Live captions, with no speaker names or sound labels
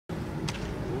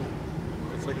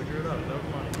like I drew it up. That was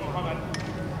funny.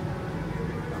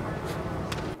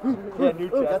 Yeah, new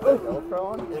chest.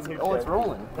 Oh, it's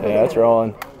rolling. Yeah, it's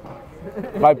rolling.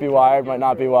 Might be wired, might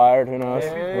not be wired. Who knows?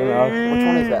 Who knows? Which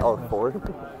one is that? Oh, Ford?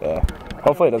 Yeah.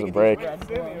 Hopefully it doesn't break.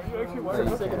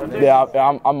 Yeah,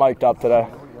 I'm mic'd up today.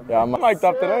 Yeah, I'm mic'd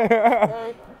up today.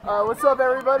 Hey, what's up,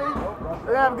 everybody?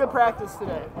 We're gonna have good practice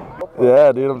today.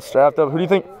 Yeah, dude, I'm strapped up. Who do you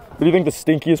think the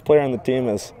stinkiest player on the team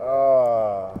is?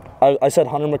 I said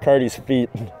Hunter McCarty's feet.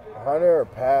 Hunter or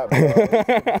Pat, bro.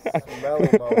 Smelly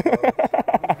motherfucker.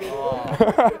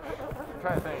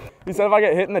 He said if I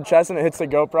get hit in the chest and it hits the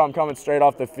GoPro, I'm coming straight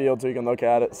off the field so you can look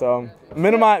at it. So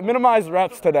minimize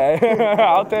reps today.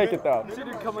 I'll take it though.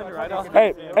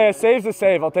 Hey, a save's a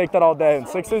save. I'll take that all day. And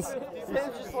sixes.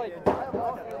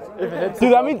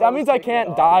 Dude, that means I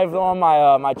can't dive on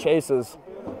my chases.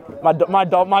 My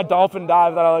dolphin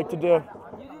dive that I like to do.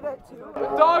 The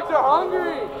dogs are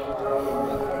hungry.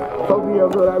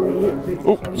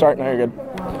 Oop, sorry, no, you're good.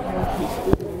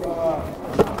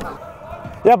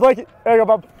 Yeah, Blakey, there you go,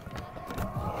 bub.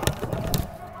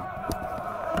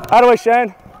 Out of the way,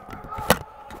 Shane.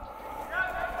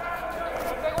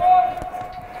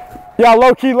 Yeah,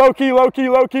 low key, low key, low key,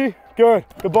 low key. Good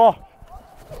ball.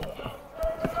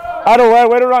 Out of the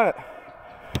way to run it.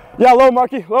 Yeah, low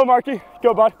Marky,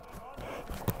 Go, bud.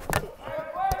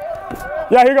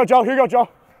 Yeah, here you go, Joe,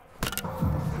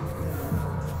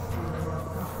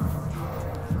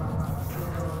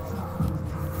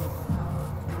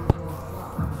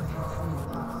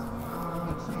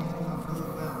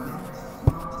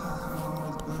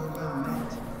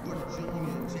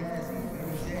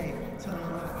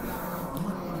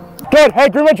 Good, hey,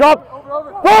 Greenman, drop.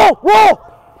 Roll!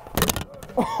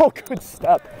 Oh, good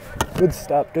step. Way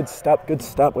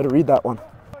to read that one.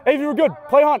 AV, we're good.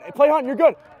 Play Hunt, you're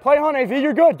good. Play Hunt, AV,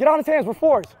 you're good. Get on his hands, we're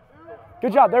fours.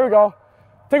 Good job, there we go.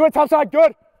 Take away top side,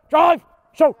 good. Drive.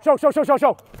 Show.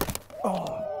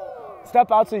 Oh.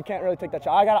 Step out so you can't really take that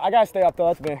shot. I gotta stay up though,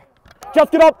 that's me. Jeff,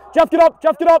 get up.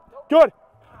 Good.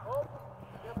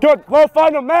 Low,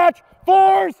 find a match.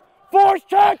 Fours,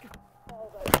 check.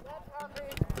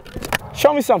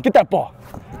 Show me some. Get that ball.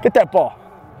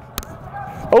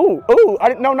 Oh, I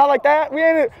didn't know, not like that. We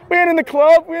ain't in the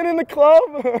club.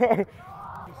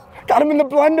 Got him in the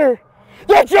blender.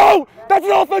 Yeah, Joe, that's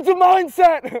an offensive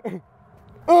mindset.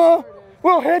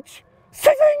 Little hitch.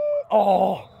 Sing.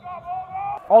 Oh.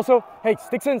 Also, hey,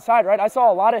 sticks inside, right? I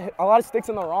saw a lot of sticks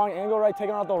in the wrong angle, right?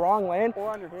 Taking out the wrong lane. Or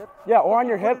on your hip. Yeah, or on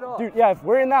your hip. Dude, yeah, if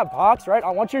we're in that box, right?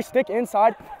 I want your stick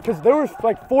inside because there was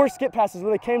like 4 skip passes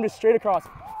where they came just straight across.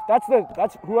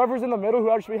 That's whoever's in the middle,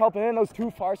 whoever should be helping in, those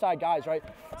 2 far side guys, right?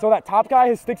 So that top guy,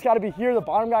 his stick's got to be here. The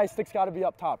bottom guy, his stick's got to be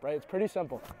up top, right? It's pretty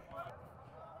simple.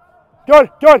 Good.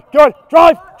 Drive.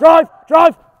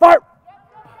 Fire.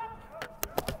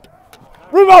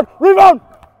 Rebound.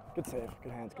 Good save.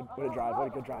 Good hands. Good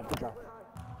drive. Good drive.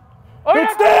 Oh, Good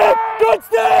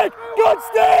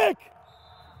stick.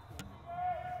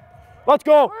 Let's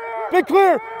go. Big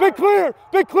clear.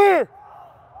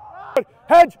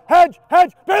 Hedge.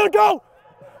 Baylor, go.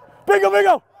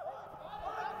 Bingo.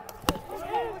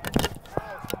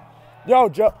 Yo,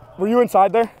 Joe, were you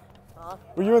inside there? Huh?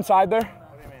 Were you inside there?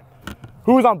 What do you mean?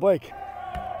 Who was on Blake?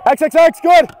 XXX,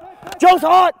 good. Joe's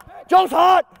hot.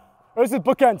 Or this is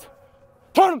bookends.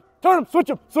 Turn him. Switch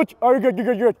him. Oh, you're good.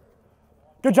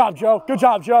 Good job, Joe.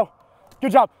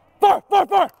 Far.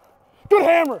 Good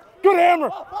hammer.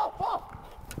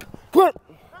 Clear.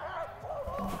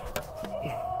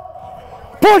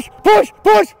 Push.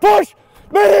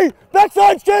 Me.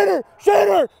 Backside,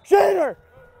 Shader.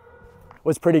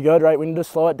 Was pretty good, right? We need to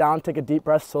slow it down, take a deep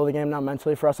breath, slow the game down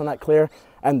mentally for us on that clear,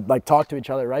 and like talk to each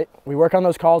other, right? We work on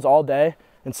those calls all day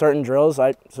in certain drills,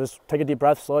 right? So just take a deep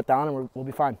breath, slow it down, and we'll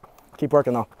be fine. Keep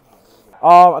working though.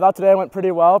 I thought today went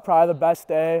pretty well. Probably the best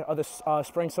day of the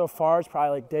spring so far. It's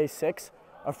probably like day 6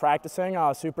 of practicing.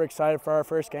 Super excited for our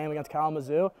first game against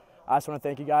Kalamazoo. I just want to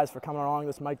thank you guys for coming along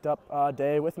this mic'd up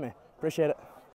day with me. Appreciate it.